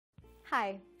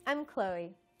Hi, I'm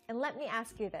Chloe, and let me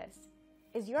ask you this.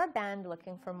 Is your band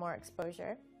looking for more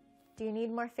exposure? Do you need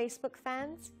more Facebook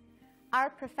fans? Our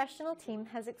professional team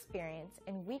has experience,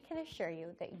 and we can assure you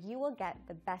that you will get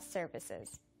the best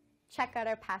services. Check out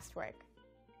our past work.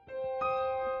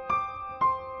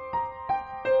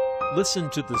 Listen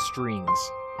to the strings.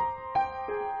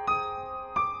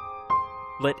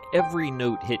 Let every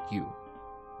note hit you.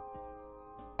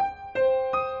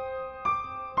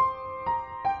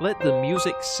 Let the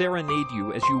music serenade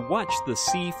you as you watch the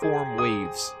sea form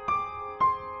waves.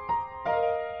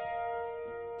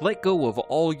 Let go of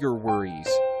all your worries.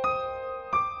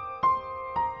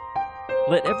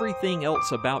 Let everything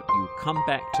else about you come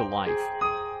back to life.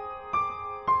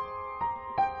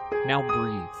 Now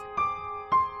breathe.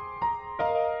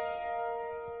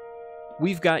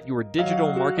 We've got your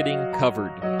digital marketing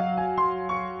covered.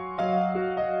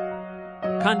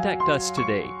 Contact us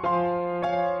today.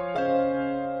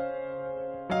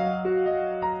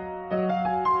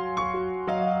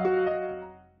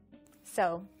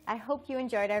 So, I hope you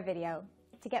enjoyed our video.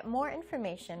 To get more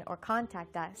information or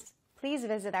contact us, please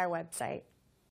visit our website.